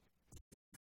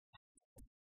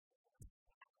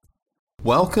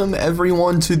Welcome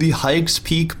everyone to the Hikes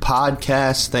Peak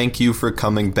podcast. Thank you for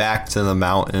coming back to the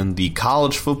mountain. The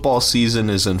college football season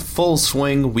is in full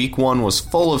swing. Week 1 was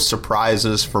full of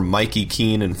surprises, from Mikey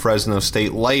Keene and Fresno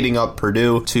State lighting up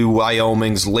Purdue to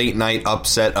Wyoming's late night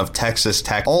upset of Texas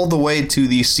Tech, all the way to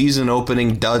the season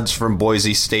opening duds from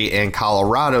Boise State and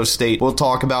Colorado State. We'll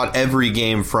talk about every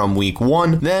game from week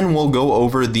 1. Then we'll go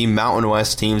over the Mountain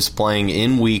West teams playing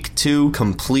in week 2,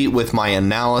 complete with my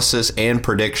analysis and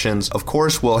predictions. Of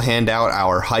course, we'll hand out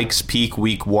our Hikes Peak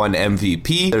Week 1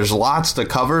 MVP. There's lots to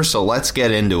cover, so let's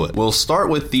get into it. We'll start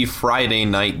with the Friday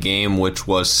night game, which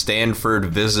was Stanford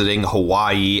visiting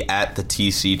Hawaii at the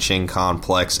TC Ching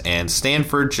Complex, and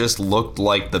Stanford just looked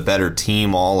like the better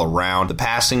team all around. The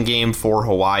passing game for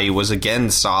Hawaii was again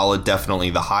solid, definitely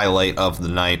the highlight of the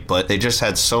night, but they just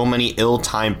had so many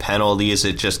ill-timed penalties,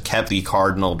 it just kept the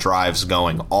Cardinal drives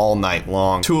going all night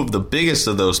long. Two of the biggest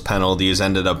of those penalties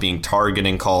ended up being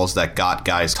targeting calls that got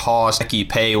guys tossed. Becky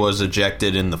Pay was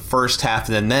ejected in the first half,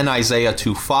 and then Isaiah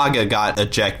Tufaga got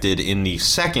ejected in the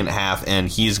second half, and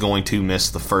he's going to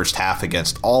miss the first half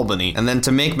against Albany. And then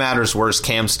to make matters worse,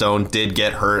 Cam Stone did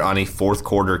get hurt on a fourth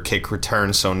quarter kick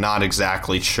return, so not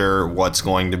exactly sure what's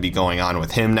going to be going on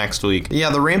with him next week. But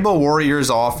yeah, the Rainbow Warriors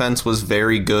offense was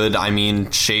very good. I mean,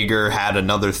 Shager had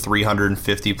another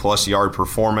 350 plus yard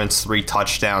performance, 3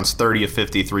 touchdowns, 30 of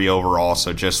 53 overall,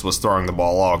 so just was throwing the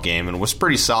ball all game and was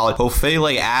pretty solid.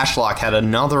 Ofele Ashlock had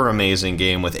another amazing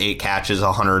game with 8 catches,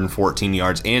 114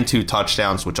 yards, and 2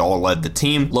 touchdowns, which all led the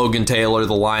team. Logan Taylor,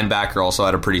 the linebacker, also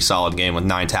had a pretty solid game with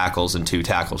 9 tackles and 2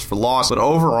 tackles for loss. But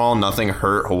overall, nothing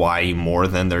hurt Hawaii more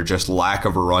than their just lack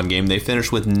of a run game. They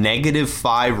finished with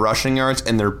 -5 rushing yards,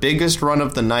 and their biggest run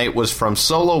of the night was from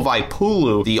Solo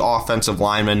Vaipulu, the offensive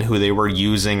lineman who they were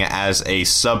using as a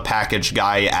sub-package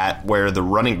guy at where the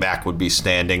running back would be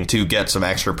standing to get some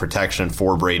extra protection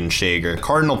for Braden Shager.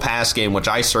 Cardinal pass game, which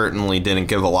I certainly didn't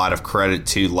give a lot of credit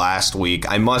to last week.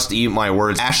 I must eat my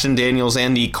words. Ashton Daniels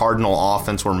and the Cardinal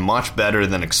offense were much better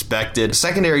than expected. The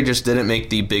secondary just didn't make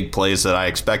the big plays that I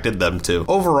expected them to.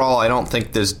 Overall, I don't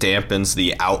think this dampens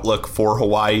the outlook for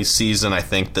Hawaii's season. I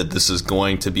think that this is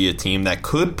going to be a team that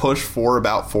could push for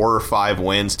about 4 or 5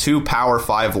 wins, 2 Power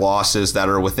 5 losses that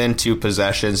are within 2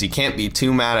 possessions. You can't be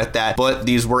too mad at that, but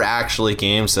these were actually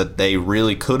games that they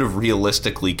really could have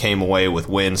realistically came away with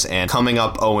wins, and coming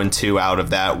up 0-2 out of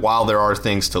that, while there are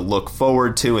things to look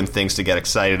forward to and things to get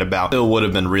excited about, it would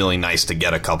have been really nice to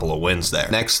get a couple of wins there.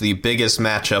 Next, the biggest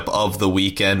matchup of the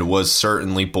weekend was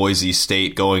certainly Boise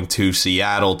State going to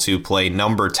Seattle to play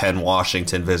number 10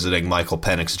 Washington, visiting Michael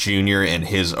Penix Jr. and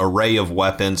his array of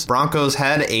weapons. Broncos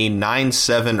had a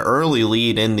 9-7 early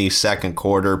lead in the second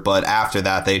quarter, but after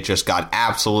that they just got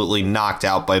absolutely knocked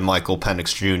out by Michael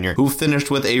Penix Jr., who finished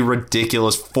with a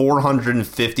ridiculous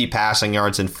 450 passing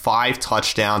yards and 5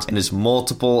 touchdowns, and his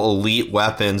multiple elite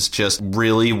weapons just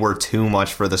really were too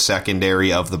much for the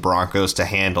secondary of the Broncos to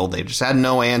handle. They just had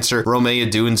no answer. Romeo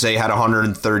Dunze had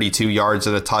 132 yards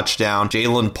and a touchdown.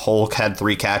 Jalen Polk had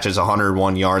 3 catches,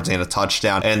 101 yards and a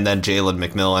touchdown. And then Jalen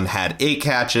McMillan had 8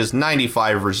 catches,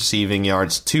 95 receiving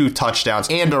yards, 2 touchdowns,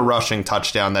 and a rushing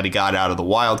touchdown that he got out of the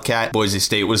Wildcat. Boise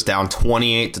State was down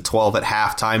 28-12 at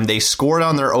halftime. They scored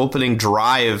on their opening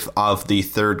drive of the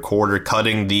third quarter,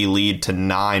 cutting the lead to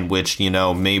 9, which,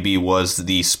 maybe was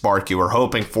the spark you were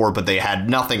hoping for, but they had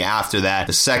nothing after that.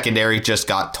 The secondary just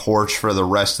got torched for the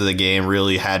rest of the game,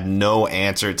 really had no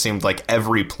answer. It seemed like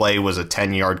every play was a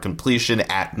 10-yard completion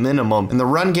at minimum. And the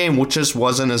run game, which just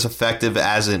wasn't as effective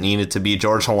as it needed to be.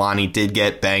 George Halani did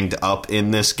get banged up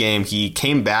in this game. He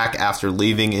came back after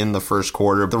leaving in the first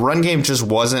quarter. The run game just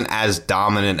wasn't as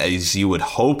dominant as you would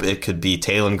hope it could be.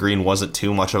 Taylon Green wasn't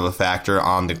too much of a factor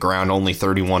on the ground, only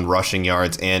 31 rushing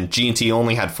yards, and G&T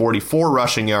only had 44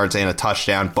 rushing yards and a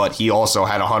touchdown, but he also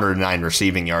had 109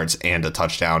 receiving yards and a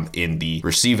touchdown in the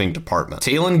receiving department.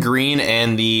 Taylon Green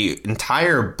and the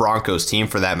entire Broncos team,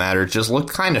 for that matter, just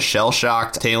looked kind of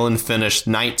shell-shocked. Taylon finished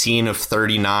 19 of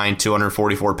 39,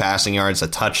 244 passing yards, a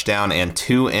touchdown, and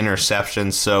 2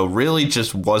 interceptions, so really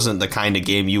just wasn't the kind of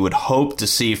game you would hope to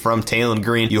see from Taylon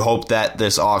Green. You hope that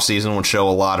this offseason would show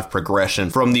a lot of progression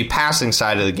from the passing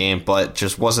side of the game, but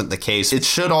just wasn't the case. It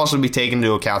should also be taken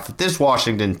into account that this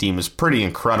Washington team is pretty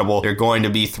incredible. They're going to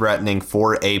be threatening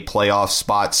for a playoff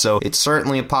spot, so it's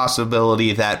certainly a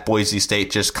possibility that Boise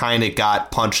State just kind of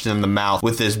got punched in the mouth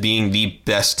with this being the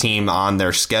best team on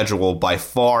their schedule by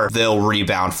far. They'll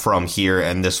rebound from here,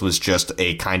 and this was just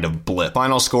a kind of blip.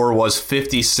 Final score was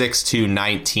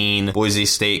 56-19. Boise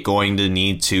State going to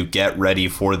need to get ready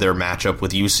for their matchup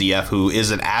with UCF, who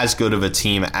isn't as good of a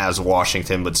team as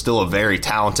Washington, but still a very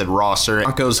talented roster.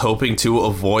 Broncos hoping to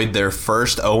avoid their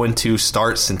first 0-2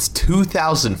 start since 2000.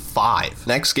 2005.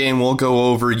 Next game, we'll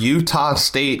go over Utah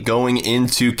State going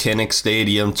into Kinnick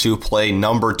Stadium to play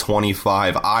number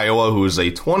 25 Iowa, who is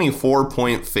a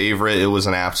 24-point favorite. It was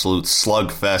an absolute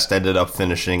slugfest, ended up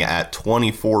finishing at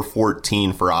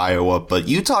 24-14 for Iowa, but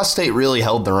Utah State really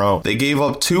held their own. They gave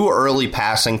up 2 early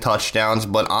passing touchdowns,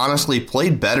 but honestly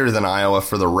played better than Iowa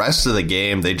for the rest of the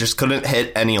game. They just couldn't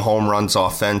hit any home runs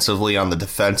offensively on the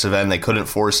defensive end. They couldn't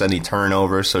force any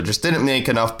turnovers, so just didn't make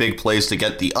enough big plays to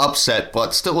get the upset,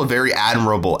 but still a very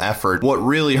admirable effort. What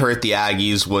really hurt the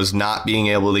Aggies was not being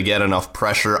able to get enough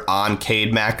pressure on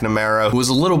Cade McNamara, who was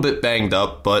a little bit banged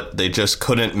up, but they just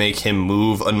couldn't make him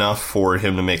move enough for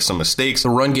him to make some mistakes. The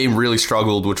run game really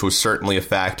struggled, which was certainly a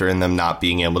factor in them not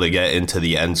being able to get into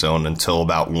the end zone until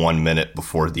about 1 minute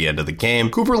before the end of the game.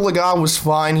 Cooper Legas was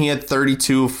fine. He had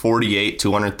 32 of 48,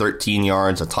 213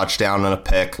 yards, a touchdown and a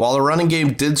pick. While the running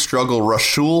game did struggle,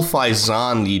 Rashul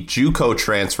Faizan, the JUCO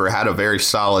transfer, had a very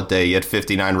solid day. He had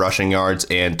 59 rushing yards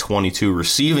and 22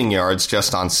 receiving yards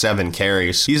just on 7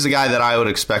 carries. He's the guy that I would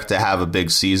expect to have a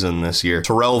big season this year.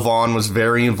 Terrell Vaughn was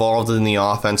very involved in the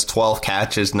offense, 12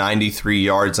 catches, 93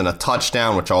 yards, and a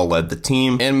touchdown, which all led the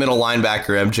team. And middle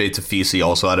linebacker MJ Tafisi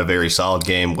also had a very solid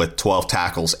game with 12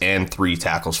 tackles and 3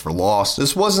 tackles for loss.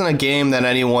 This wasn't a game that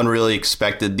anyone really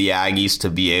expected the Aggies to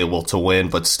be able to win,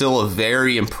 but still a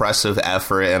very impressive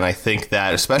effort, and I think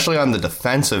that, especially on the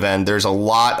defensive end, there's a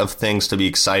lot of things to be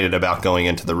excited about going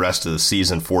into the rest of the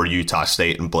season for Utah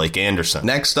State and Blake Anderson.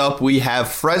 Next up, we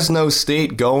have Fresno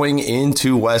State going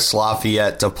into West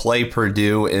Lafayette to play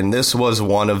Purdue, and this was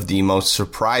one of the most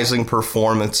surprising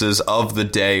performances of the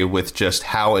day with just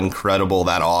how incredible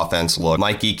that offense looked.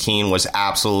 Mikey Keene was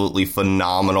absolutely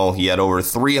phenomenal. He had over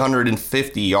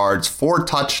 350 yards, 4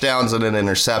 touchdowns, and an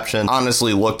interception.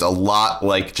 Honestly looked a lot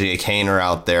like Jake Haener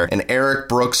out there. And Eric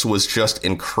Brooks was just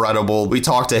incredible. We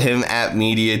talked to him at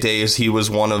Media Days. He was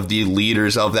one of the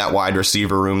leaders of that wide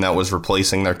receiver room that was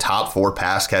replacing their top 4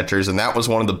 pass catchers, and that was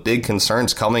one of the big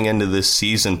concerns coming into this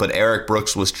season. But Eric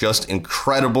Brooks was just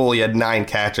incredible. He had 9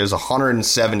 catches,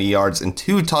 170 yards, and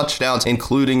 2 touchdowns,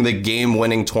 including the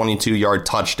game-winning 22-yard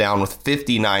touchdown with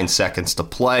 59 seconds to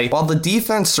play. While the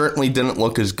defense certainly didn't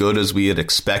look as good as we had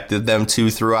expected them to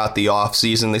throughout the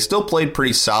offseason, they still played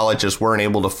pretty solid, just weren't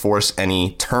able to force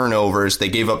any turnovers. They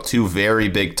gave up 2 very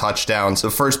big touchdowns. The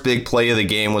first big play of the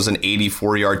game was an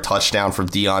 84-yard touchdown from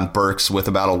Deion Burks with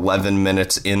about 11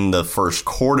 minutes in the first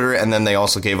quarter, and then they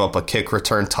also gave up a kick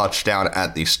return touchdown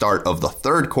at the start of the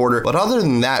third quarter. But other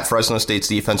than that, Fresno State's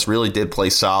defense really did play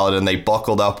solid, and they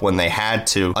buckled up when they had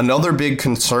to. Another big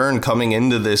concern coming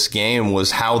into this game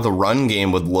was how the run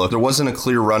game would look. There wasn't a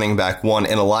clear running back one,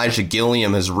 and Elijah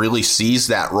Gilliam has really seized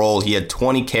that role. He had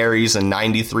 20 carries and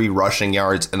 93 rushing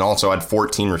yards, and also had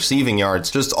 14 receiving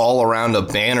yards. Just all around a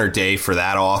banner day for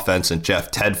that offense and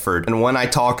Jeff Tedford. And when I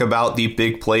talk about the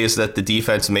big plays that the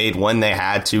defense made when they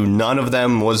had to, none of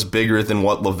them was bigger than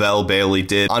what Lavelle Bailey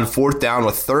did. On 4th down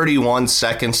with 31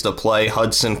 seconds to play,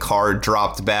 Hudson Card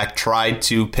dropped back, tried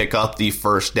to pick up the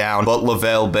first down, but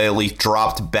Lavelle Bailey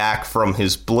dropped back from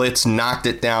his blitz, knocked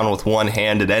it down with one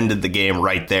hand. It ended the game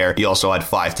right there. He also had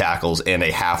 5 tackles and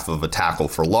a half of a tackle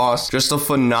for loss. Just a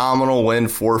phenomenal win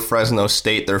for Fresno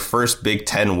State, their first Big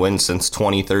Ten win since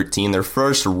 2013, their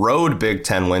first road Big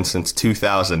Ten win since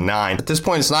 2009. At this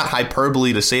point, it's not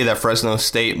hyperbole to say that Fresno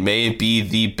State may be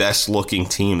the best looking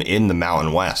team in the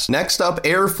Mountain West. Next up,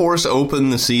 Air Force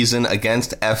opened the season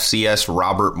against FCS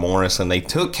Robert Morris, and they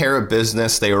took care of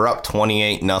business. They were up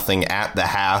 28-0 at the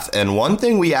half, and one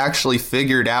thing we actually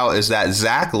figured out is that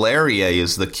Zach Larrier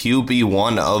is the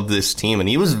QB1 of this team, and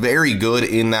he was very good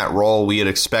in that role. We had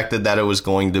expected that it was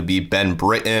going to be Ben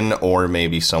Britton or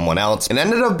maybe someone else. It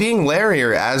ended up being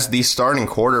Larrier as the starting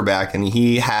quarterback, and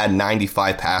he had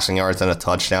 95 passing yards and a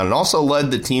touchdown, and also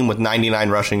led the team with 99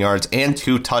 rushing yards and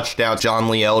 2 touchdowns. John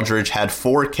Lee Eldridge had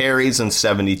 4 carries and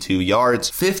 72 yards.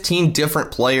 15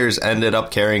 different players ended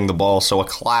up carrying the ball, so a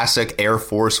classic Air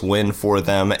Force win for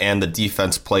them, and the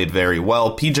defense played very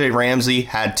well. PJ Ramsey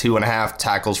had 2.5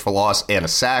 tackles for loss and a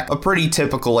sack. A pretty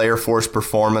typical Air Force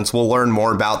performance. We'll learn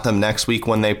more about them next week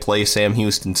when they play Sam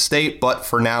Houston State, but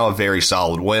for now, a very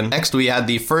solid win. Next, we had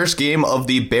the first game of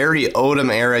the Barry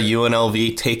Odom era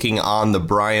UNLV taking on the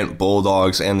Bryant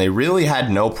Bulldogs, and they really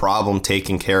had no problem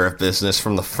taking care of business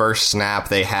from the first snap.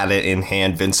 They had it in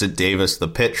hand. Vincent Davis, the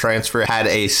Pitt transfer, had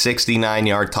a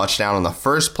 69-yard touchdown on the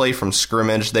first play from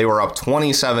scrimmage. They were up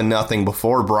 27-0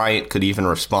 before Bryant could even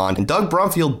respond, and Doug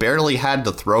Brumfield barely had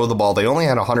to throw the ball. They only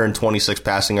had 126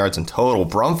 passing yards in total.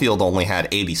 Brumfield only had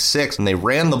 86, and they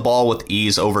ran the ball with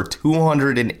ease, over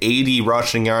 280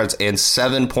 rushing yards and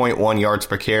 7.1 yards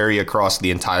per carry across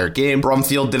the entire game.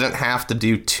 Brumfield didn't have to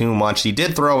do too much. He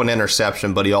did throw an interception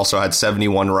interception, but he also had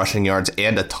 71 rushing yards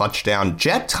and a touchdown.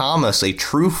 Jet Thomas, a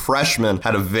true freshman,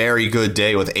 had a very good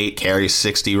day with 8 carries,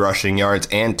 60 rushing yards,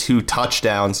 and 2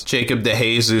 touchdowns. Jacob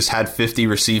DeJesus had 50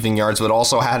 receiving yards, but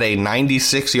also had a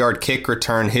 96-yard kick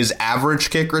return. His average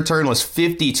kick return was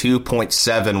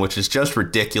 52.7, which is just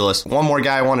ridiculous. One more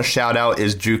guy I want to shout out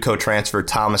is JUCO transfer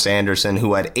Thomas Anderson,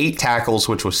 who had 8 tackles,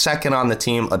 which was second on the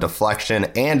team, a deflection,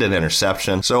 and an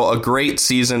interception. So a great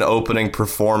season opening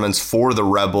performance for the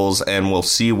Rebels, and we'll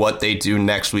see what they do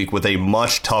next week with a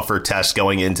much tougher test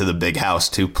going into the Big House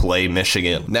to play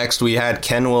Michigan. Next, we had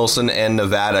Ken Wilson and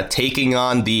Nevada taking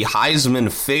on the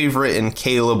Heisman favorite in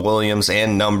Caleb Williams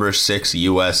and number 6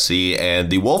 USC, and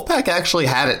the Wolfpack actually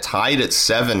had it tied at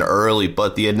 7 early,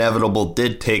 but the inevitable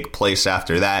did take place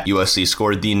after that. USC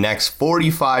scored the next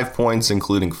 45 points,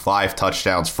 including 5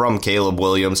 touchdowns from Caleb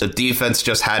Williams. The defense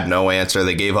just had no answer.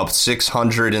 They gave up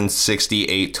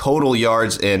 668 total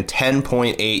yards and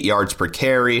 10.8 yards per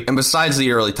carry, and besides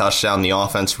the early touchdown, the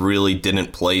offense really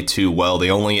didn't play too well. They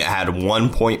only had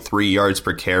 1.3 yards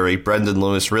per carry. Brendan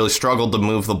Lewis really struggled to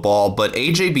move the ball, but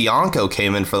AJ Bianco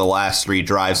came in for the last 3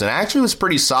 drives and actually was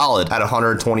pretty solid at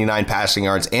 129 passing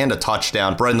yards and a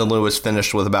touchdown. Brendan Lewis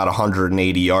finished with about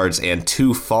 180 yards and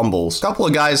 2 fumbles. A couple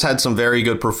of guys had some very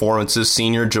good performances.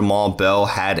 Senior Jamal Bell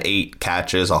had 8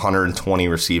 catches, 120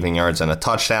 receiving yards and a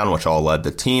touchdown, which all led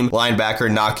the team.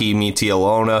 Linebacker Naki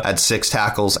Mitialona had 6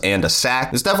 tackles and a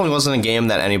sack. This definitely wasn't a game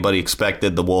that anybody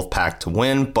expected the Wolfpack to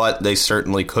win, but they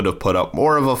certainly could have put up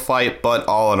more of a fight, but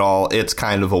all in all, it's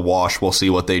kind of a wash. We'll see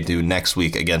what they do next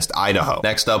week against Idaho.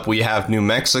 Next up, we have New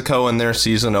Mexico in their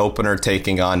season opener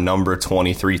taking on number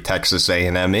 23 Texas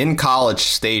A&M in College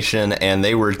Station, and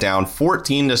they were down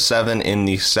 14-7 in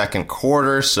the second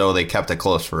quarter, so they kept it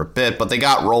close for a bit, but they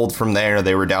got rolled from there.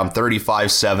 They were down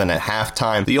 35-7 at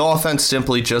halftime. The offense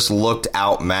simply just looked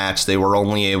outmatched. They were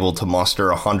only able to muster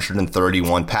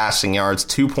 131 passing yards,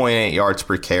 2.8 yards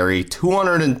per carry,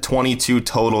 222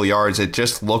 total yards. It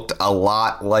just looked a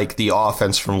lot like the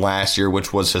offense from last year,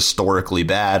 which was historically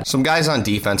bad. Some guys on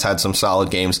defense had some solid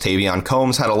games. Tavion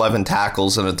Combs had 11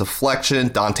 tackles and a deflection.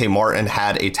 Dante Martin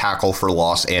had a tackle for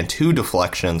loss and 2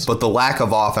 deflections, but the lack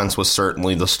of offense was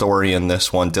certainly the story in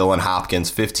this one. Dylan Hopkins,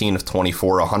 15 of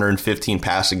 24, 115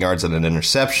 passing yards and an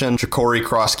interception. Ja'Cory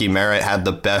Krosky-Merritt had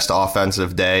the best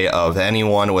offensive day of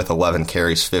anyone with 11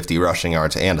 carries, 50 rushing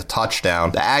yards, and a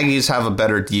touchdown. The Aggies have a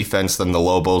better defense than the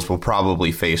Lobos will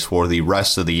probably face for the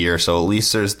rest of the year, so at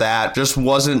least there's that. Just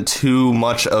wasn't too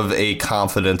much of a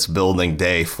confidence-building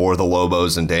day for the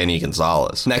Lobos and Danny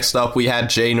Gonzalez. Next up, we had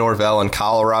Jay Norvell and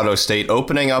Colorado State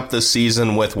opening up the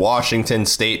season with Washington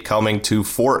State coming to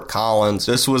Fort Collins.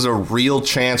 This was a real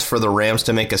chance for the Rams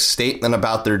to make a statement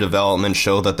about their development,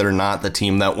 show that they're not the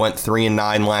team that went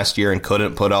 3-9 last year and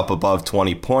couldn't put up above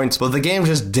 20 points, but the game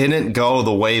just didn't go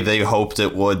the way they hoped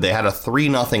it would. They had a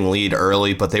 3-0 lead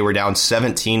early, but they were down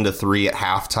 17-3 at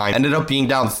halftime. Ended up being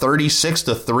down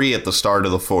 36-3 at the start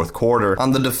of the fourth quarter.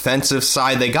 On the defensive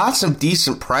side, they got some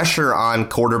decent pressure on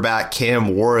quarterback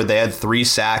Cam Ward. They had 3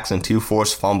 sacks and 2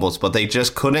 forced fumbles, but they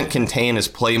just couldn't contain his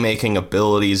playmaking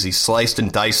abilities. He sliced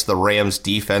and diced the Rams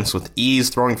defense with ease,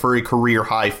 throwing for a career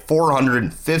high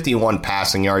 451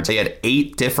 passing yards. They had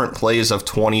 8 different plays of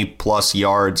 20-plus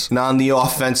yards. And on the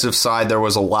offensive side, there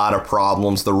was a lot of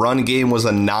problems. The run game was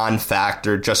a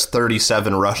non-factor, just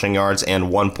 37 rushing yards and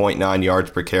 1.9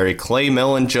 yards per carry. Clay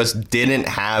Millen just didn't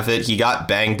have it. He got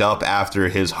banged up after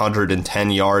his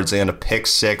 110 yards and a pick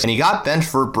 6, and he got benched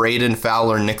for Braden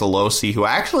Fowler-Nicolosi, who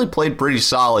actually played pretty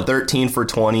solid. 13 for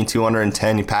 20,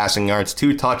 210 passing yards,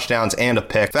 2 touchdowns, and a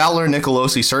pick.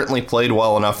 Fowler-Nicolosi certainly played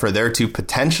well enough for there to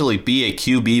potentially be a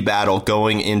QB battle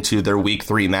going into their Week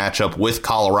 3 matchup with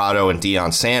Colorado and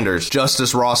Deion Sanders.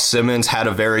 Justice Ross Simmons had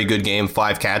a very good game,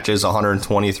 5 catches,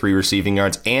 123 receiving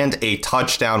yards, and a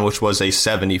touchdown, which was a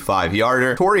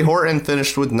 75-yarder. Torrey Horton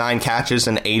finished with 9 catches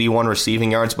and 81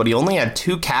 receiving yards, but he only had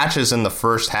 2 catches in the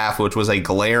first half, which was a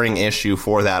glaring issue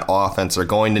for that offense. They're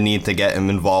going to need to get him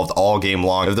involved all game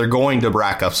long if they're going to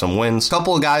rack up some wins. A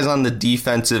couple of guys on the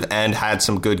defensive end had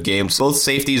some good games. Both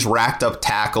safeties racked up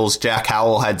tackles. Jack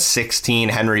Howell had 16.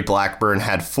 Henry Blackburn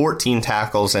had 14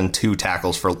 tackles and 2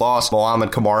 tackles for loss.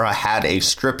 Mohamed Kamara had a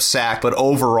strip sack, but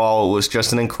overall it was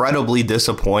just an incredibly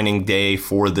disappointing day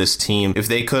for this team. If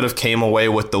they could have came away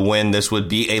with the win, this would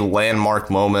be a landmark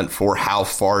moment for how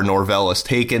far Norvell has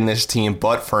taken this team,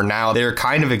 but for now, they're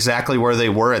kind of exactly where they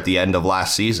were at the end of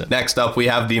last season. Next up, we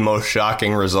have the most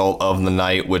shocking result of the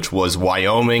night, which was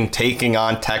Wyoming taking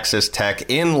on Texas Tech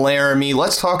in Laramie.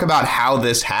 Let's talk about how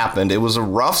this happened. It was a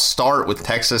rough start with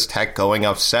Texas Tech going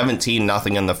up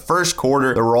 17-0 in the first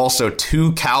quarter. There were also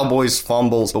 2 Cowboys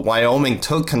fumbles, but Wyoming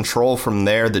took control from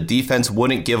there. The defense defense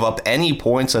wouldn't give up any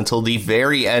points until the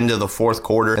very end of the fourth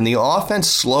quarter, and the offense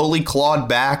slowly clawed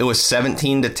back. It was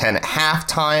 17-10 at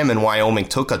halftime, and Wyoming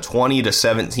took a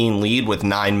 20-17 lead with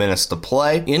 9 minutes to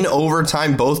play. In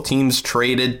overtime, both teams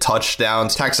traded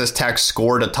touchdowns. Texas Tech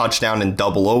scored a touchdown in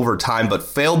double overtime, but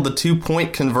failed the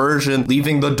 2-point conversion,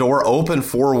 leaving the door open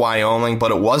for Wyoming,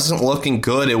 but it wasn't looking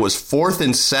good. It was 4th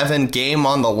and 7, game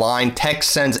on the line. Tech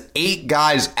sends 8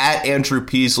 guys at Andrew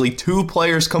Peasley, 2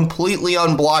 players completely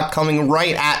unblocked coming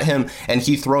right at him, and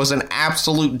he throws an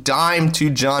absolute dime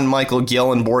to John Michael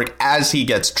Gillenborg as he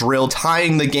gets drilled,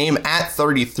 tying the game at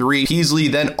 33. Peasley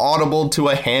then audibled to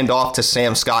a handoff to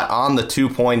Sam Scott on the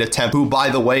 2-point attempt, who, by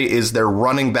the way, is their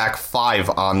running back 5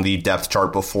 on the depth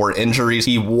chart before injuries.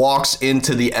 He walks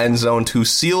into the end zone to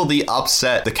seal the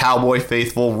upset. The Cowboy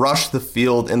faithful rush the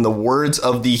field. In the words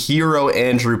of the hero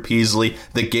Andrew Peasley,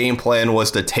 the game plan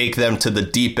was to take them to the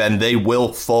deep end. They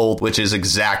will fold, which is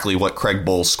exactly what Craig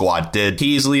Bull's squad did.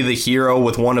 Peasley, the hero,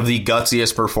 with one of the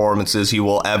gutsiest performances you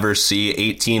will ever see.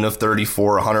 18 of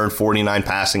 34, 149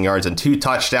 passing yards and 2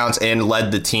 touchdowns, and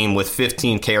led the team with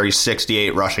 15 carries,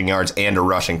 68 rushing yards, and a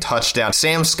rushing touchdown.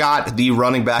 Sam Scott, the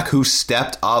running back who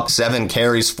stepped up, 7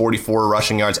 carries, 44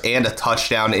 rushing yards, and a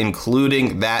touchdown,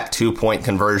 including that 2-point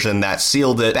conversion that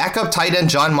sealed it. Backup tight end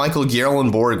John Michael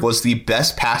Gillenborg was the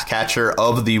best pass catcher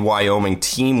of the Wyoming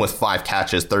team with 5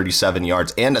 catches, 37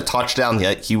 yards, and a touchdown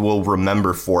that he will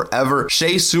remember forever.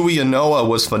 Shea Suianoa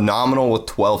was phenomenal with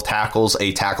 12 tackles,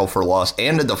 a tackle for loss,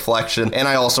 and a deflection. And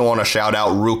I also want to shout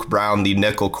out Rook Brown, the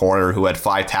nickel corner, who had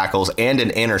 5 tackles and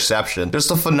an interception.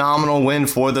 Just a phenomenal win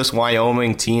for this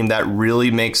Wyoming team that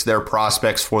really makes their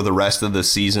prospects for the rest of the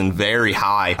season very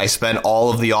high. I spent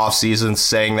all of the offseason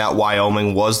saying that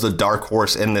Wyoming was the dark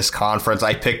horse in this conference.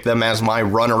 I picked them as my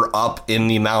runner-up in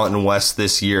the Mountain West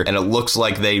this year, and it looks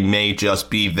like they may just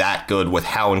be that good with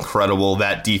how incredible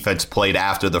that defense played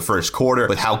after the first quarter,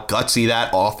 with how gutsy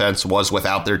that offense was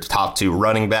without their top 2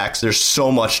 running backs. There's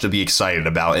so much to be excited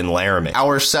about in Laramie.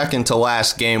 Our second to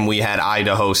last game, we had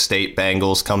Idaho State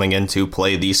Bengals coming in to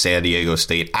play the San Diego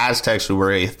State Aztecs, who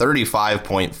were a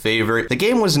 35-point favorite. The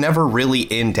game was never really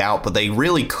in doubt, but they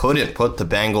really couldn't put the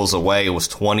Bengals away. It was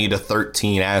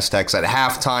 20-13 Aztecs at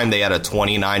halftime. They had a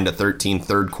 29-13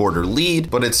 third quarter lead,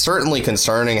 but it's certainly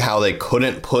concerning how they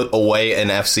couldn't put away an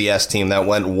FCS team that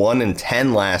went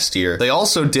 1-10 last year. They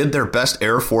also did their best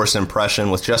Air Force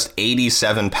impression with just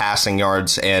 87 passing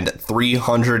yards and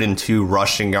 302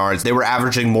 rushing yards. They were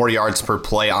averaging more yards per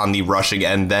play on the rushing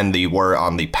end than they were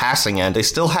on the passing end. They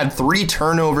still had 3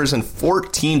 turnovers and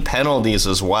 14 penalties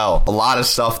as well. A lot of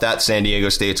stuff that San Diego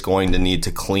State's going to need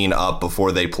to clean up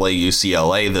before they play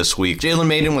UCLA this week. Jalen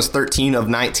Maiden was 13 of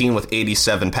 19 with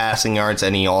 87 passing yards,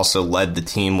 and he also led the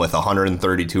team with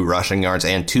 132 rushing yards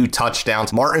and 2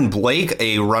 touchdowns. Martin Blake,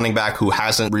 a running back who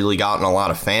hasn't really gotten a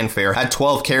lot of fanfare, had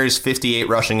 12 carries, 58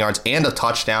 rushing yards, and a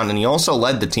touchdown, and he also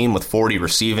led the team with 40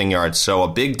 receiving yards. So a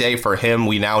big day for him.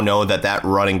 We now know that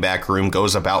running back room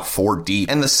goes about 4 deep.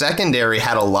 And the secondary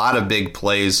had a lot of big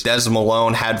plays. Des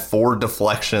Malone had 4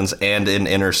 deflections and an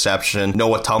interception.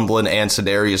 Noah Tumblin and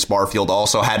Sedarius Barfield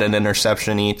also had an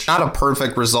interception each. Not a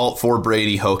perfect result for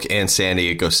Brady Hoke and San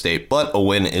Diego State, but a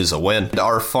win is a win. And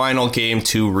our final game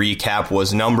to recap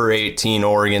was number 18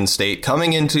 Oregon State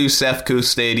coming into Sefco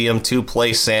Stadium to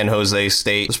play San Jose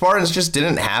State. The Spartans just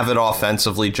didn't have it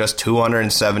offensively, just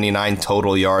 279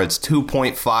 total yards,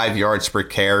 2.5 yards per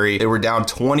carry. They were down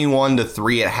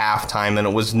 21-3 at halftime, and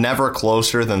it was never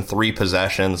closer than 3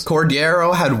 possessions.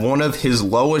 Cordero had one of his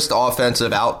lowest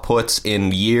offensive outputs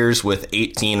in years with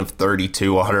 18 of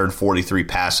 32, 143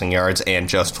 passing yards, and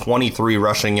just 23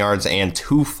 rushing yards and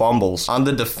 2 fumbles. On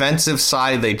the defensive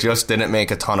side, they just didn't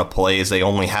make a ton of plays. They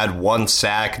only had 1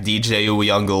 sack. DJ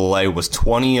Uiagalelei was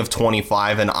 20 of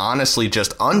 25 and honestly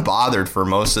just unbothered for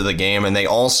most of the game, and they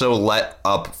also let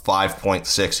up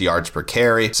 5.6 yards per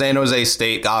carry. San Jose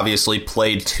State obviously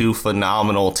played 2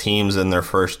 phenomenal teams in their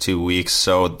first 2 weeks,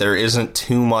 so there isn't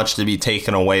too much to be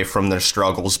taken away from their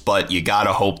struggles, but you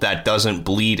gotta hope that doesn't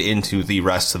bleed into the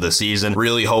rest of the season.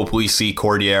 Really hope we see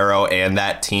Cordero and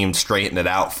that team straighten it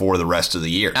out for the rest of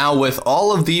the year. Now, with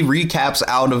all of the recaps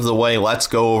out of the way, let's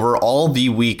go over all the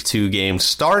week 2 games,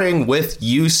 starting with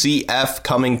UCF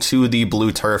coming to the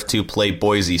Blue Turf to play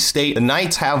Boise State. The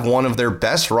Knights have one of their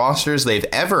best rosters they've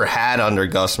ever had under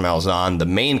Gus Malzahn. The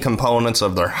main components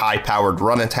of their high-powered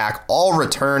run attack all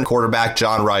return. Quarterback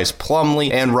John Rice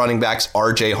Plumlee and running backs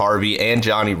RJ Harvey and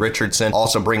Johnny Richardson,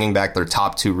 also bringing back their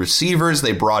top 2 receivers.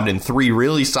 They brought in 3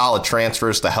 really solid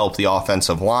transfers to help the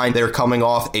offensive line. They're coming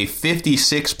off a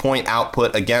 56-point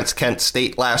output against Kent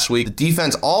State last week. The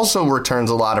defense also returns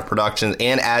a lot of production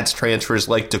and adds transfers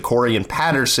like DeCorian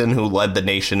Patterson, who led the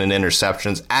nation in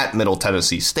interceptions at Middle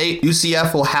Tennessee State.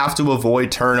 UCF will have to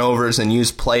avoid turnovers and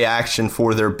use play action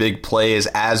for their big plays,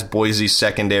 as Boise's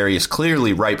secondary is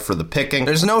clearly ripe for the picking.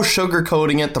 There's no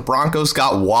sugarcoating it. The Broncos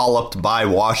got walloped by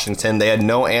Washington. They had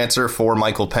no answer for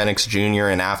Michael Penix Jr.,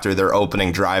 and after their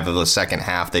opening drive of the second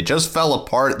half, they just fell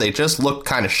apart. They just looked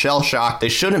kind of shell-shocked. They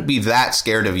shouldn't be that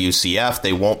scared of UCF.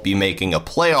 They won't be making a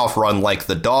playoff run like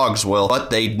the Dogs will, but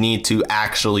they need to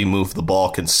actually move the ball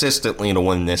consistently to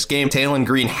win this game. Taylor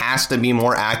Green has to be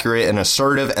more accurate and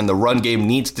assertive, and the run game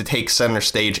needs to take center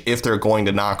stage if they're going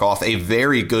to knock off a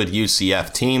very good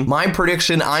UCF team. My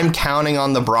prediction, I'm counting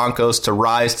on the Broncos to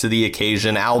rise to the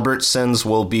occasion. Albertsons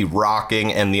will be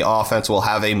rocking, and the offense will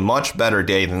have a much better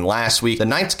day than last week. The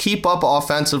Knights keep up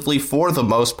offensively for the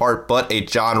most part, but a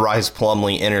John Rice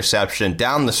Plumlee interception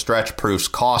down the stretch proves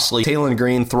costly. Taylor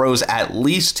Green throws at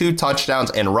least 2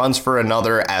 touchdowns and runs for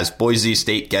another as Boise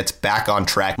State gets back on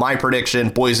track. My prediction,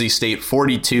 Boise State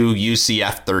 42,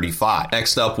 UCF 35.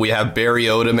 Next up, we have Barry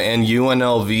Odom and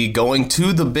UNLV going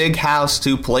to the Big House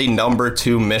to play number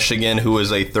 2 Michigan, who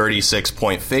is a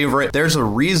 36-point favorite. There's a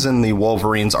reason the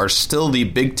Wolverines are still the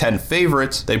Big Ten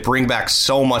favorites. They bring back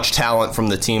so much talent from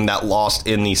the team that lost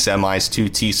in the semis to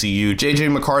TCU. J.J.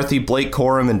 McCarthy, Blake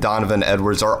Corum, and Donovan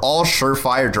Edwards are all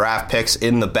surefire draft picks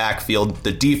in the backfield.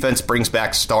 The defense brings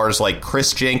back stars like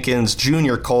Chris Jenkins,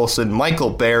 Junior Colson, Michael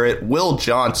Barrett, Will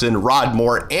Johnson, Rod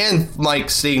Moore, and Mike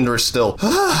Stigner still.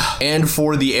 And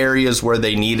for the areas where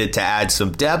they needed to add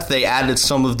some depth, they added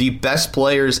some of the best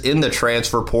players in the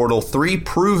transfer portal. 3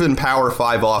 proven Power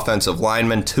 5 offensive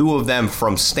linemen, 2 of them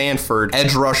from Stanford,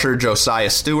 edge rusher Josiah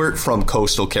Stewart from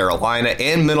Coastal Carolina,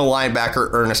 and middle linebacker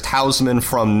Ernest Hausman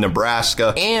from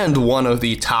Nebraska, and one of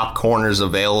the top corners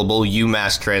available,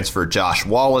 UMass transfer Josh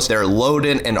Wallace. They're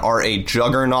loaded and are a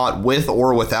juggernaut with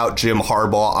or without Jim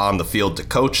Harbaugh on the field to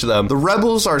coach them. The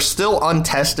Rebels are still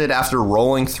untested after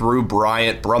rolling through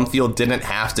Bryant. Brumfield didn't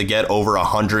have to get over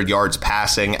 100 yards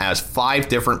passing as 5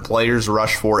 different players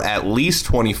rushed for at least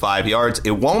 25 yards.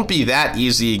 It won't be that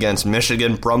easy against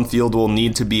Michigan. Brumfield will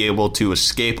need to be able to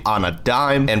escape on a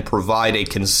dime and provide a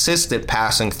consistent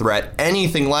passing threat.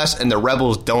 Anything less, and the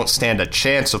Rebels don't stand a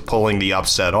chance of pulling the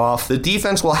upset off. The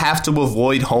defense will have to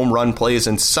avoid home run plays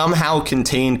and somehow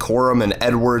contain Corum and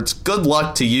Edwards. Good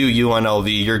luck to you,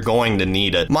 UNLV. You're going to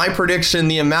need it. My prediction,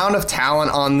 the amount of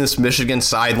talent on this Michigan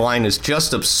sideline is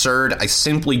just absurd. I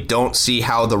simply don't see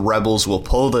how the Rebels will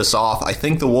pull this off. I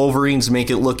think the Wolverines make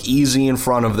it look easy in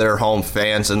front of their home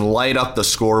fans and light up the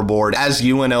scoreboard as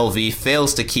UNLV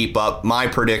fails to keep up. My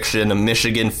prediction,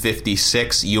 Michigan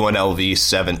 56, UNLV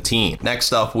 17.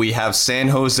 Next up, we have San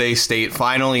Jose State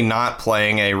finally not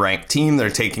playing a ranked team. They're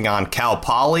taking on Cal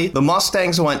Poly. The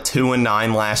Mustangs went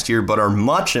 2-9 last year, but are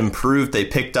much improved. They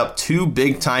picked up 2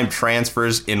 big-time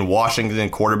transfers in Washington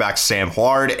quarterback Sam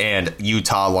Huard and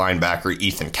Utah linebacker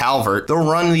Ethan Calvert. They'll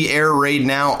run the air raid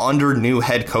now under new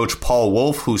head coach Paul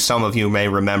Wolf, who some of you may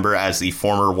remember as the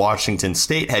former Washington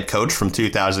State head coach from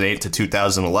 2008 to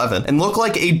 2011, and look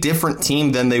like a different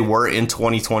team than they were in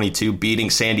 2022, beating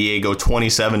San Diego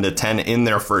 27-10 in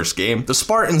their first game. The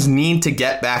Spartans need to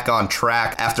get back on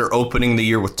track after opening the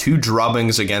year with 2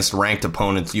 drubbings against ranked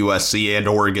opponents USC and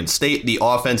Oregon State. The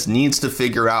offense needs to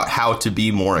figure out how to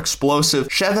be more explosive.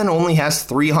 Shevin only has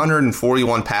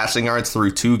 341 passing yards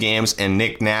through 2 games, and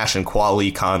Nick Nash and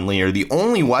Kweli Conley are the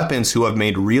only weapons who have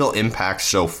made real impacts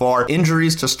so far.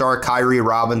 Injuries to star Kyrie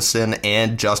Robinson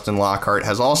and Justin Lockhart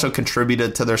has also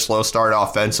contributed to their slow start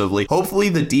offensively. Hopefully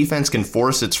the defense can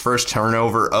force its first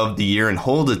turnover of the year and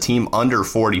hold a team under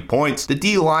 40 points. The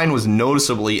D-line was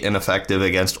noticeably ineffective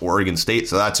against Oregon State,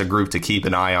 so that's a group to keep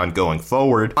an eye on going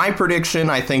forward. My prediction,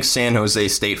 I think San Jose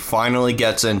State finally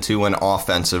gets into an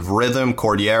offensive rhythm.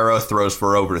 Cordero throws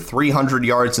for over 300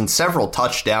 yards and several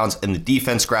touchdowns, and the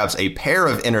defense grabs a pair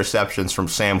of interceptions from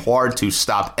Sam Huard to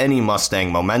stop any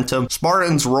Mustang momentum.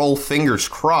 Spartans roll fingers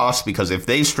crossed, because if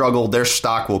they struggle, their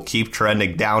stock will keep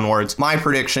trending downwards. My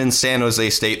prediction, San Jose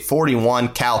State 41,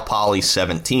 Cal Poly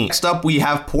 17. Next up, we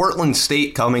have Portland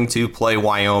State coming to play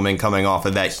Wyoming, coming off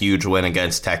of that huge win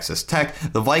against Texas Tech.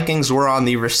 The Vikings were on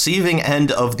the receiving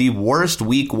end of the worst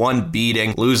week 1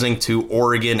 beating, losing to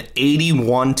Oregon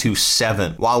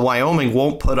 81-7. While Wyoming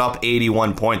won't put up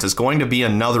 81 points, it's going to be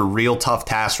another real tough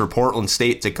task for Portland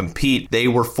State to compete. They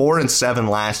were 4-7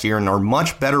 last year and are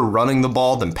much better running the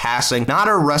ball than passing. Not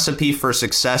a recipe for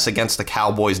success against the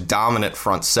Cowboys' dominant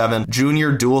front 7.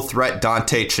 Junior dual threat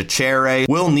Dante Cicere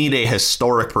will need a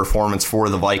historic performance for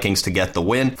the Vikings to get the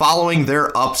win. Following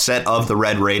their upset of the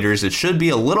Red Raiders, it should be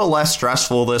a little less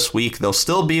stressful this week. They'll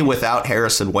still be without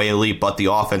Harrison Whaley, but the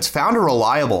offense found a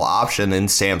reliable option in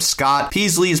Sam Scott.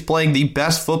 Peasley is playing the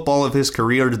best football of his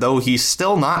career, though he's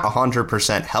still not not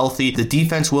 100% healthy. The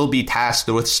defense will be tasked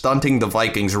with stunting the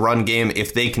Vikings' run game.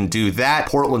 If they can do that,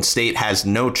 Portland State has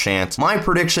no chance. My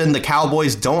prediction, the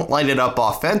Cowboys don't light it up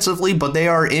offensively, but they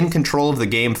are in control of the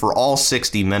game for all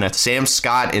 60 minutes. Sam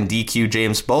Scott and DQ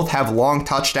James both have long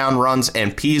touchdown runs,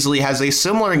 and Peasley has a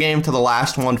similar game to the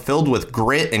last one, filled with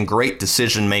grit and great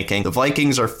decision making. The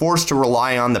Vikings are forced to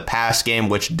rely on the pass game,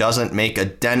 which doesn't make a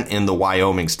dent in the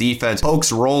Wyoming's defense.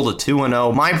 Pokes roll to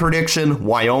 2-0. My prediction,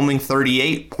 Wyoming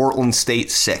 38, Portland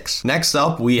State 6. Next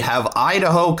up, we have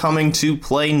Idaho coming to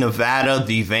play Nevada.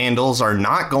 The Vandals are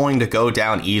not going to go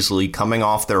down easily, coming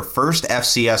off their first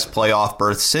FCS playoff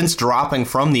berth since dropping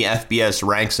from the FBS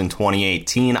ranks in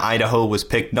 2018. Idaho was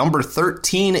picked number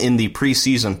 13 in the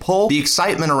preseason poll. The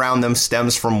excitement around them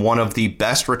stems from one of the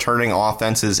best returning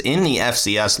offenses in the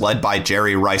FCS, led by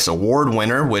Jerry Rice Award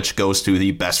winner, which goes to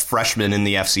the best freshman in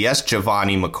the FCS,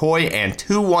 Giovanni McCoy, and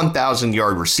two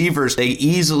 1,000-yard receivers. They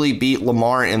easily beat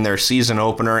Lamar in their season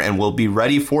opener and will be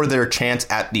ready for their chance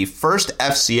at the first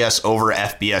FCS over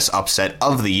FBS upset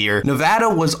of the year. Nevada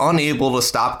was unable to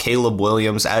stop Caleb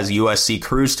Williams as USC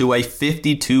cruised to a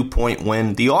 52-point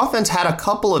win. The offense had a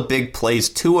couple of big plays,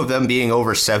 two of them being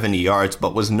over 70 yards,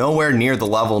 but was nowhere near the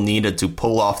level needed to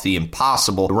pull off the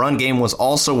impossible. The run game was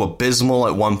also abysmal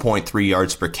at 1.3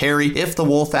 yards per carry. If the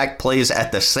Wolfpack plays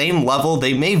at the same level,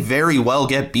 they may very well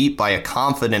get beat by a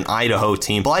confident Idaho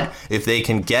team, but if they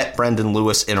can get Brendan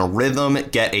Lewis in a rhythm,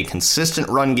 get a consistent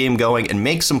run game going, and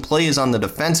make some plays on the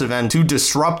defensive end to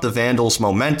disrupt the Vandals'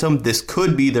 momentum, this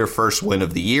could be their first win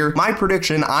of the year. My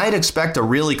prediction, I'd expect a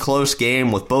really close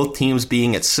game with both teams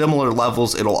being at similar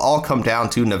levels. It'll all come down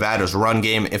to Nevada's run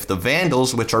game. If the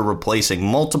Vandals, which are replacing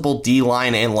multiple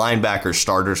D-line and linebacker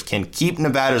starters, can keep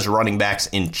Nevada's running backs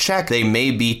in check, they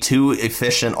may be too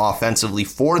efficient offensively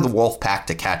for the Wolfpack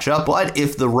to catch up. But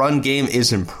if the run game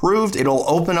is improved, it'll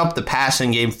open up the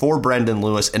passing game for Brendan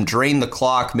Lewis and drain the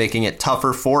clock, making it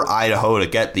tougher for Idaho to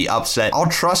get the upset. I'll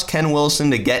trust Ken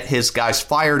Wilson to get his guys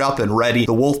fired up and ready.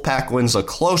 The Wolfpack wins a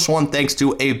close one thanks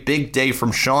to a big day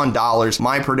from Sean Dollars.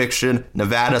 My prediction,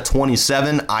 Nevada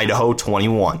 27, Idaho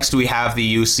 21. Next we have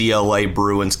the UCLA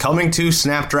Bruins coming to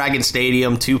Snapdragon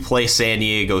Stadium to play San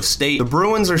Diego State. The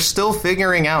Bruins are still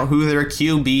figuring out who their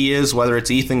QB is, whether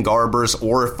it's Ethan Garbers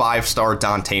or five-star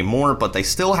Dante Moore, but they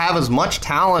still have as much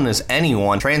talent as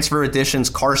anyone. Transfer additions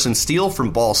Carson Steele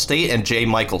from Ball State and J.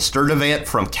 Michael Sturdivant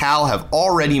from Cal have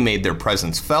already made their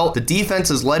presence felt. The defense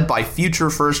is led by future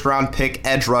first-round pick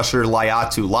edge rusher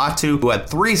Laiatu Latu, who had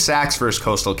 3 sacks versus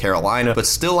Coastal Carolina, but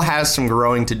still has some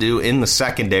growing to do in the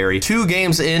secondary. 2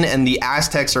 games in, and the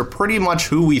Aztecs are pretty much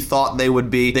who we thought they would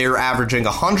be. They are averaging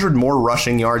 100 more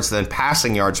rushing yards than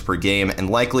passing yards per game, and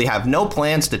likely have no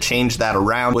plans to change that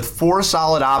around, with 4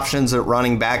 solid options at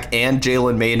running back and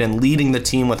Jalen Maiden leading the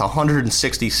team with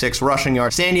 166 rushing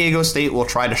yards. San Diego State will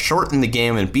try to shorten the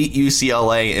game and beat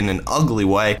UCLA in an ugly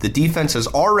way. The defense has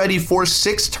already forced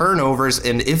 6 turnovers,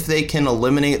 and if they can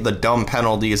eliminate the dumb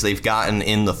penalties they've gotten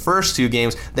in the first 2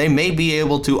 games, they may be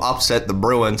able to upset the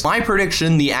Bruins. My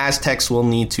prediction, the Aztecs will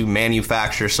need to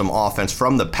manufacture some offense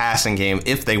from the passing game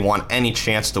if they want any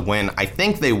chance to win. I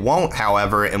think they won't,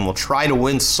 however, and will try to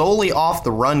win solely off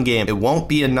the run game. It won't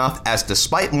be enough, as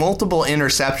despite multiple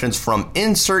interceptions from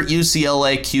insert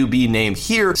UCLA QB name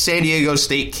here, San Diego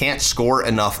State can't score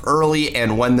enough early,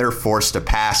 and when they're forced to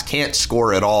pass, can't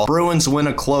score at all. Bruins win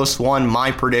a close one.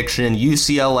 My prediction,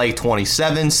 UCLA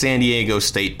 27, San Diego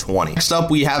State 20. Next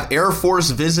up, we have Air Force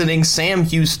visiting Sam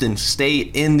Houston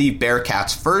State in the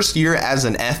Bearcats' first year as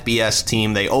an FBS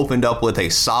team. They opened up with a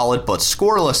solid but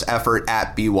scoreless effort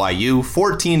at BYU.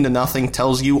 14-0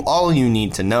 tells you all you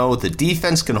need to know. The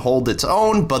defense can hold its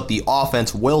own, but the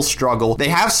offense will struggle. They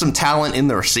have some talent in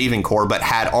the receiving core, but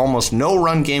had almost no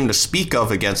run game to speak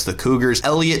of against the Cougars.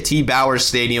 Elliott T. Bowers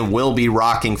Stadium will be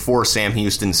rocking for Sam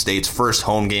Houston State's first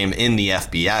home game in the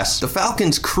FBS. The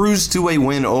Falcons cruised to a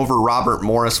win over Robert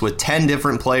Morris with 10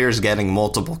 different players getting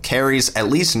multiple carries. At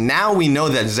least now we know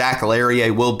that Zach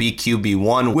Larrier will be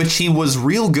QB1, which he was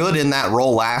real good in that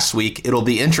role last week. It'll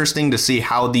be interesting to see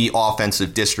how the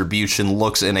offensive distribution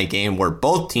looks in a game where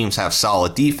both teams have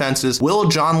solid defenses. Will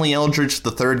John Lee Eldridge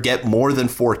III get more than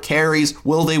 4 carries?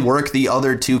 Will they work the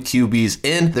other 2 QBs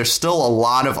in? There's still a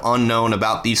lot of unknown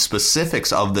about the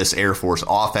specifics of this Air Force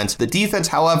offense. The defense,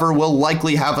 however, will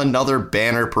likely have another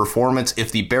banner performance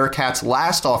if the Bearcats'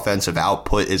 last offensive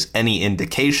output is any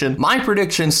indication. My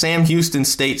prediction, Sam Houston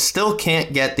State still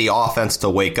can't get the offense to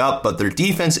wake up, but their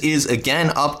defense is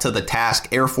again up to the task.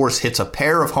 Air Force hits a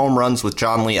pair of home runs with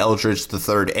John Lee Eldridge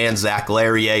III and Zach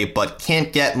Larrier, but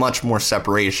can't get much more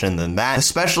separation than that,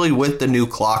 especially with the new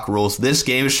clock rules. This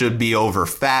game should be over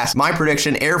fast. My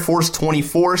prediction, Air Force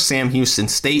 24, Sam Houston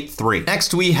State State 3.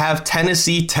 Next, we have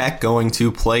Tennessee Tech going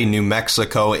to play New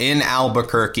Mexico in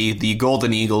Albuquerque. The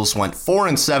Golden Eagles went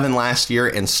 4-7 last year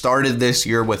and started this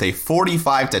year with a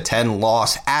 45-10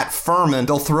 loss at Furman.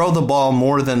 They'll throw the ball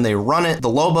more than they run it. The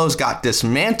Lobos got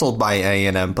dismantled by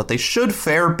A&M, but they should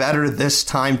fare better this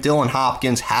time. Dylan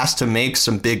Hopkins has to make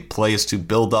some big plays to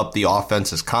build up the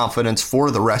offense's confidence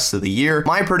for the rest of the year.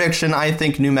 My prediction, I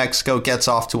think New Mexico gets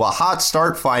off to a hot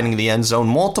start, finding the end zone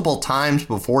multiple times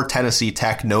before Tennessee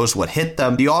Tech knows what hit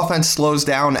them. The offense slows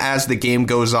down as the game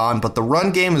goes on, but the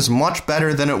run game is much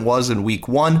better than it was in week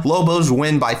 1. Lobos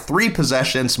win by 3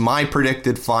 possessions. My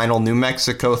predicted final, New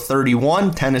Mexico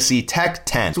 31, Tennessee Tech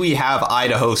 10. We have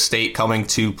Idaho State coming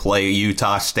to play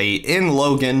Utah State in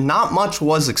Logan. Not much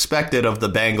was expected of the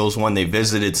Bengals when they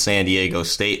visited San Diego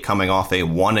State, coming off a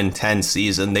 1-10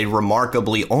 season. They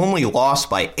remarkably only lost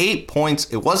by 8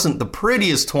 points. It wasn't the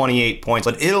prettiest 28 points,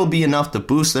 but it'll be enough to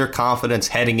boost their confidence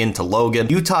heading into Logan.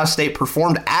 Utah State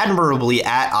performed admirably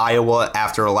at Iowa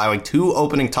after allowing 2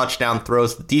 opening touchdown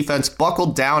throws. The defense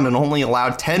buckled down and only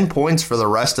allowed 10 points for the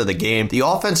rest of the game. The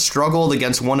offense struggled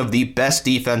against one of the best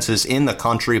defenses in the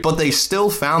country, but they still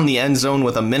found the end zone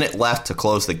with a minute left to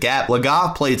close the gap.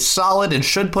 Laga played solid and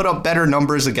should put up better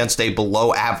numbers against a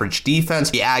below average defense.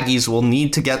 The Aggies will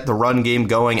need to get the run game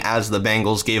going as the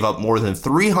Bengals gave up more than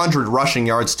 300 rushing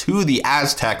yards to the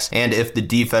Aztecs, and if the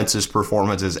defense's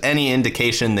performance is any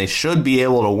indication, they should be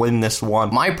able to win this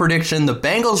one. My prediction, the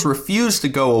Bengals refuse to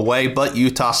go away, but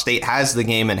Utah State has the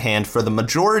game in hand for the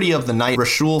majority of the night.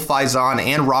 Rashul Faison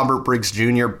and Robert Briggs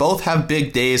Jr. both have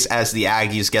big days as the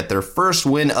Aggies get their first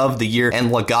win of the year,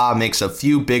 and Laga makes a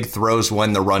few big throws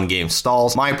when the run game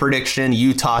stalls. My prediction,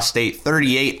 Utah State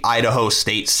 38, Idaho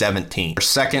State 17. Our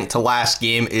second to last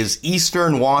game is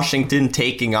Eastern Washington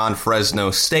taking on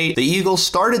Fresno State. The Eagles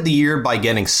started the year by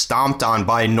getting stomped on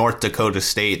by North Dakota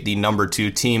State, the number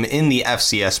 2 team in the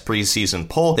FCS preseason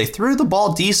poll. They threw the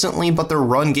ball decently, but their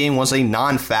run game was a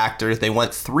non-factor. They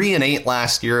went 3-8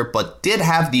 last year, but did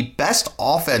have the best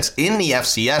offense in the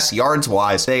FCS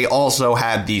yards-wise. They also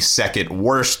had the second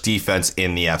worst defense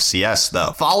in the FCS,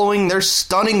 though. Following their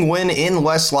stunning win in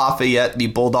West Lafayette, the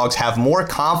Bulldogs have more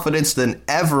confidence than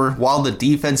ever. While the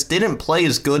defense didn't play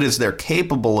as good as they're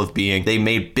capable of being, they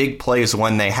made big plays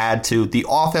when they had to. The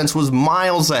offense was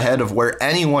miles ahead of where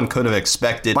anyone could have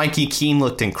expected. Mikey Keene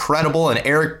looked incredible, and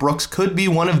Eric Brooks could be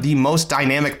one of the most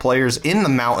dynamic players in the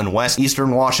Mountain West.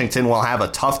 Eastern Washington will have a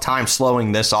tough time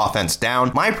slowing this offense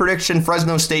down. My prediction,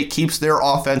 Fresno State keeps their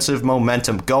offensive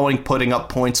momentum going, putting up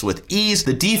points with ease.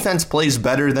 The defense plays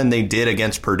better than they did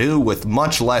against Purdue with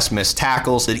much less missed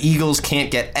tackles. The Eagles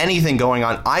can't get anything going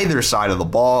on either side of the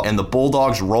ball, and the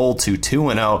Bulldogs roll to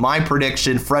 2-0. My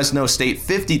prediction, Fresno State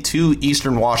 52,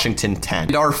 Eastern Washington 10.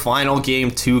 In our final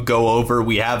game to go over,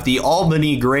 we have the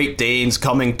Albany Great Danes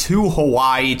coming to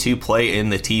Hawaii to play in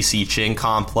the TC Ching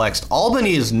Complex.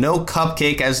 Albany is no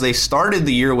cupcake as they started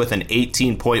the year with an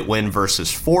 18-point win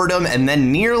versus Fordham and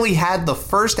then nearly had the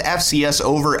first FCS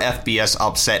over FBS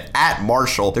upset at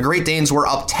Marshall. The Great Danes were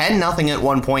up 10-0 at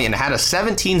one point and had a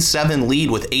 17-7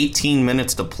 lead with 18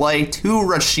 minutes to play. 2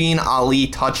 Rasheen Ali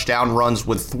touchdown runs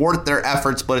would thwart their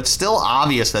efforts, but it's still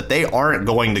obvious that they aren't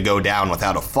going to go down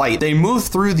without a fight. They moved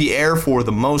through the air for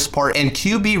the most part, and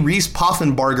QB Reese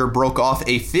Puffenbarger broke off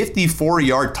a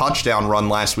 54-yard touchdown run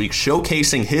last week,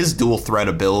 showcasing his dual threat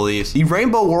abilities. The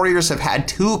Rainbow Warriors have had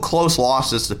 2 close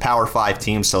losses to Power 5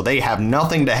 teams, so they have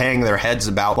nothing to hang their heads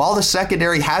about. While the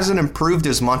secondary hasn't improved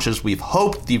as much as we've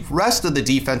hoped, the rest of the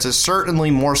defense is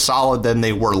certainly more solid than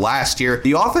they were last year.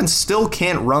 The offense still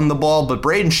can't run the ball, but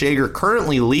Braden Shager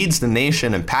currently leads the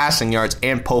nation in passing yards,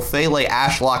 and Pofele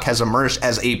Ashlock has emerged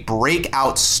as a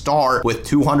breakout star with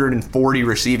 240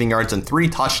 receiving yards and 3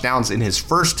 touchdowns in his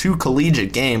first 2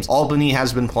 collegiate games. Albany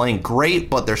has been playing great,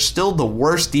 but they're still the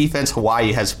worst defense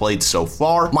Hawaii has played so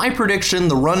far. My prediction,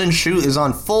 the run and shoot is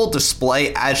on full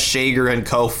display as Shager and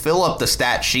co fill up the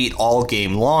stat sheet all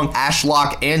game long.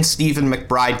 Ashlock and Stephen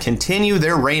McBride continue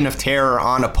their reign of terror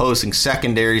on opposing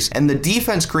secondaries, and the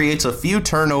defense creates a few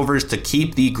turnovers to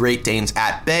keep the Great Danes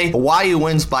at bay. Hawaii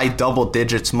wins by double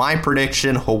digits. My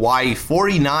prediction, Hawaii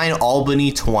 49,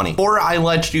 Albany 20. Before I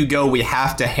let you go, we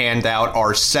have to hand out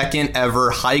our second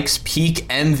ever Hikes Peak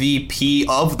MVP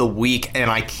of the week, and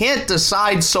I can't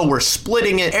decide, so we're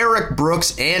splitting it. Eric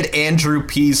Brooks and Andrew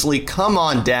Peasley, come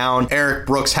on down. Eric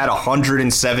Brooks had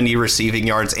 170 receiving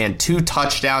yards and 2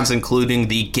 touchdowns, including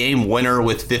the game winner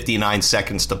with 59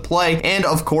 seconds to play. And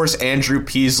of course, Andrew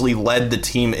Peasley led the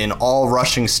team in all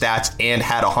rushing stats and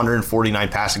had 149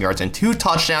 passing yards and 2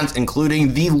 touchdowns,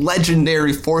 including the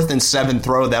legendary 4th and 7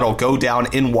 throw that'll go down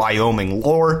in Wyoming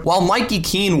lore. While Mikey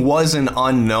Keene was an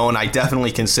unknown, I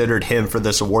definitely considered him for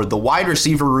this this award. The wide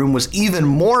receiver room was even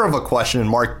more of a question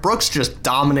mark. Brooks just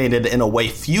dominated in a way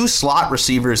few slot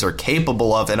receivers are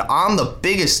capable of, and on the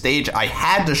biggest stage, I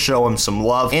had to show him some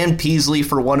love. And Peasley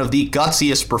for one of the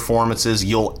gutsiest performances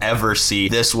you'll ever see.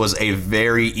 This was a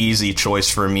very easy choice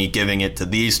for me, giving it to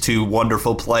these two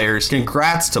wonderful players.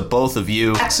 Congrats to both of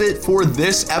you. That's it for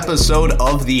this episode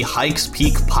of the Hikes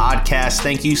Peak podcast.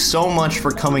 Thank you so much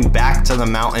for coming back to the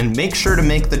mountain. Make sure to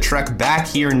make the trek back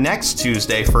here next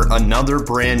Tuesday for another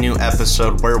brand new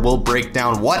episode where we'll break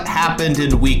down what happened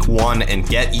in week 1 and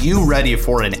get you ready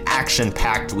for an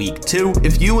action-packed week 2.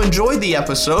 If you enjoyed the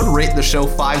episode, rate the show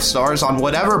 5 stars on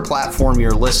whatever platform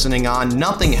you're listening on.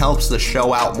 Nothing helps the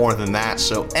show out more than that,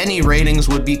 so any ratings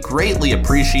would be greatly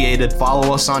appreciated.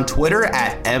 Follow us on Twitter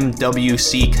at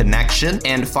MWC Connection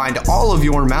and find all of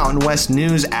your Mountain West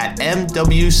news at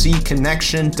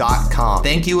MWCconnection.com.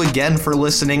 Thank you again for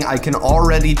listening. I can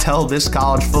already tell this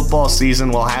college football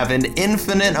season will have an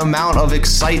infinite amount of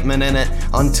excitement in it.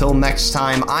 Until next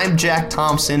time, I'm Jack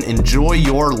Thompson. Enjoy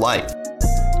your life.